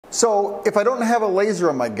So if I don't have a laser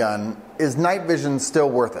on my gun, is night vision still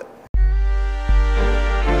worth it?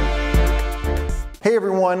 Hey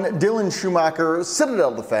everyone, Dylan Schumacher,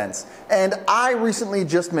 Citadel Defense, and I recently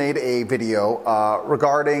just made a video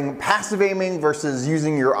regarding passive aiming versus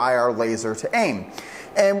using your IR laser to aim.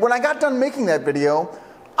 And when I got done making that video,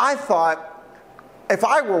 I thought if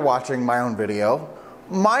I were watching my own video,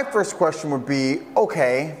 my first question would be,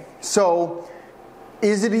 okay, so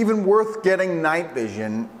is it even worth getting night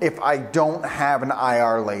vision if I don't have an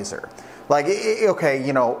IR laser? Like, okay,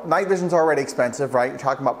 you know, night vision's already expensive, right? You're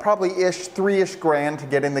talking about probably $3-ish grand to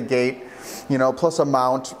get in the gate, you know, plus a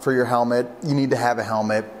mount for your helmet. You need to have a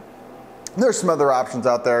helmet. There's some other options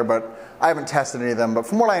out there, but I haven't tested any of them. But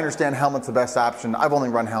from what I understand, helmet's the best option. I've only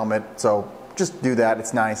run helmet, so just do that,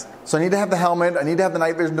 it's nice. So I need to have the helmet, I need to have the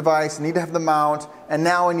night vision device, I need to have the mount, and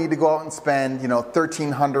now I need to go out and spend, you know,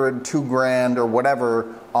 $1,300, $2 grand or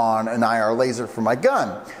whatever on an IR laser for my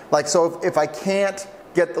gun. Like, so if I can't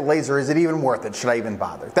get the laser, is it even worth it? Should I even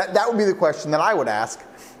bother? That would be the question that I would ask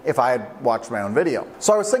if I had watched my own video.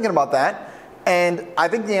 So I was thinking about that, and I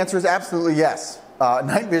think the answer is absolutely yes.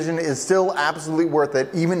 Night vision is still absolutely worth it,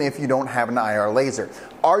 even if you don't have an IR laser.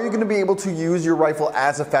 Are you going to be able to use your rifle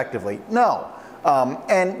as effectively? No.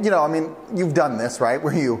 And, you know, I mean, you've done this, right?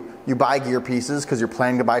 Where you buy gear pieces because you're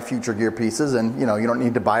planning to buy future gear pieces, and, you know, you don't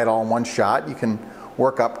need to buy it all in one shot. You can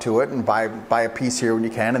work up to it and buy a piece here when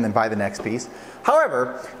you can and then buy the next piece.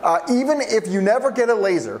 However, even if you never get a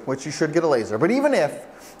laser, which you should get a laser, but even if,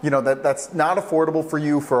 you know, that's not affordable for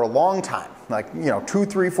you for a long time, like, you know, 2,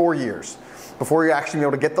 3, 4 years, before you actually be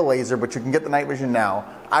able to get the laser, but you can get the night vision now,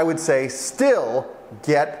 I would say still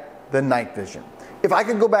get the night vision. If I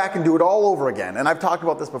could go back and do it all over again, and I've talked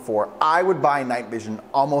about this before, I would buy night vision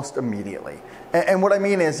almost immediately. And what I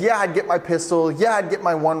mean is, yeah, I'd get my pistol, yeah, I'd get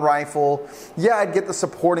my one rifle, yeah, I'd get the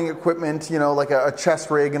supporting equipment, you know, like a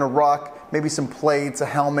chest rig and a ruck, maybe some plates, a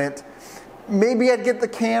helmet. Maybe I'd get the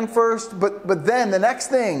can first, but then the next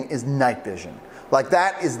thing is night vision. Like,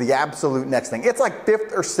 that is the absolute next thing. It's like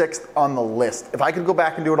 5th or 6th on the list. If I could go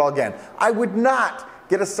back and do it all again, I would not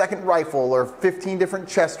get a second rifle or 15 different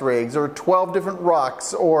chest rigs or 12 different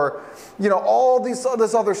rucks or, you know, all this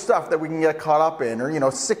other stuff that we can get caught up in, or, you know,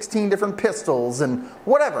 16 different pistols and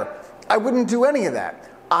whatever. I wouldn't do any of that.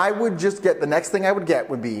 I would just get, the next thing I would get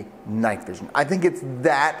would be night vision. I think it's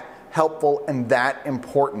that helpful and that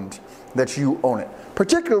important that you own it.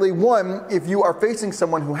 Particularly, one, if you are facing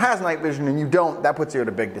someone who has night vision and you don't, that puts you at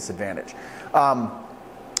a big disadvantage.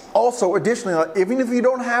 Also, additionally, even if you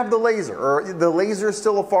don't have the laser, or the laser is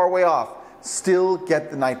still a far way off, still get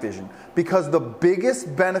the night vision. Because the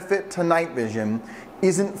biggest benefit to night vision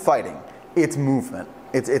isn't fighting, it's movement,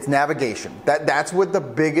 it's navigation. That's what the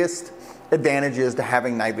biggest advantage is to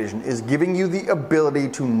having night vision, is giving you the ability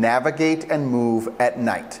to navigate and move at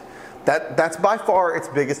night. That's by far its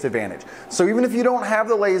biggest advantage. So even if you don't have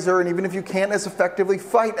the laser, and even if you can't as effectively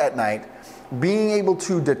fight at night, being able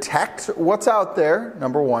to detect what's out there,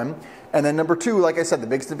 number one, and then number two, like I said, the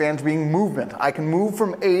biggest advantage being movement. I can move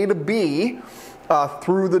from A to B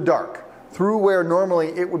through the dark, through where normally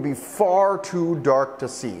it would be far too dark to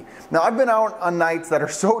see. Now, I've been out on nights that are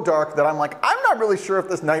so dark that I'm like, I'm not really sure if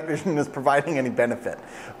this night vision is providing any benefit,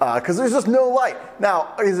 because there's just no light.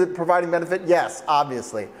 Now, is it providing benefit? Yes,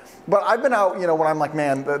 obviously. But I've been out, you know, when I'm like,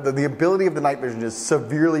 man, the ability of the night vision is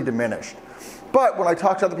severely diminished. But when I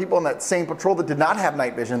talked to other people on that same patrol that did not have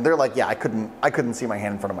night vision, they're like, yeah, I couldn't see my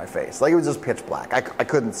hand in front of my face. Like, it was just pitch black. I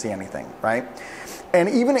couldn't see anything, right? And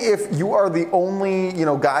even if you are the only, you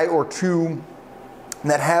know, guy or two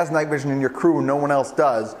that has night vision in your crew and no one else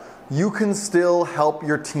does, you can still help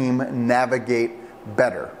your team navigate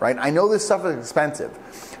better, right? I know this stuff is expensive,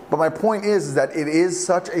 but my point is that it is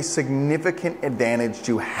such a significant advantage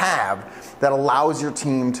to have that allows your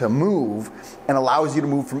team to move and allows you to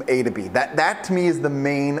move from A to B. That to me is the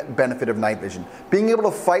main benefit of night vision. Being able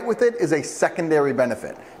to fight with it is a secondary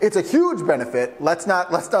benefit. It's a huge benefit, let's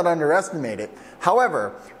not underestimate it.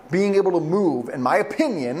 However, being able to move, in my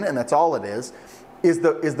opinion, and that's all it is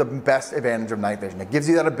the best advantage of night vision. It gives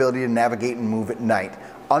you that ability to navigate and move at night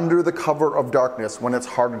under the cover of darkness when it's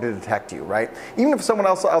harder to detect you, right? Even if someone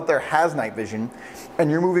else out there has night vision and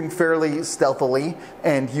you're moving fairly stealthily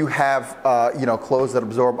and you have you know, clothes that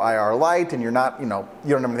absorb IR light, and you're not, you know,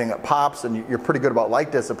 you don't have anything that pops, and you're pretty good about light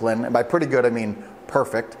discipline, and by pretty good I mean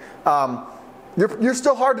perfect, you're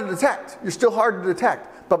still hard to detect. You're still hard to detect.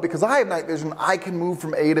 But because I have night vision, I can move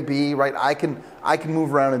from A to B, right? I can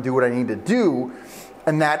move around and do what I need to do,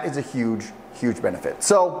 and that is a huge, huge benefit.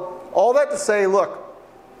 So all that to say, look,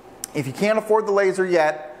 if you can't afford the laser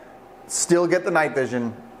yet, still get the night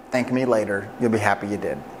vision. Thank me later. You'll be happy you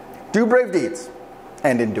did. Do brave deeds.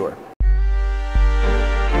 and endure.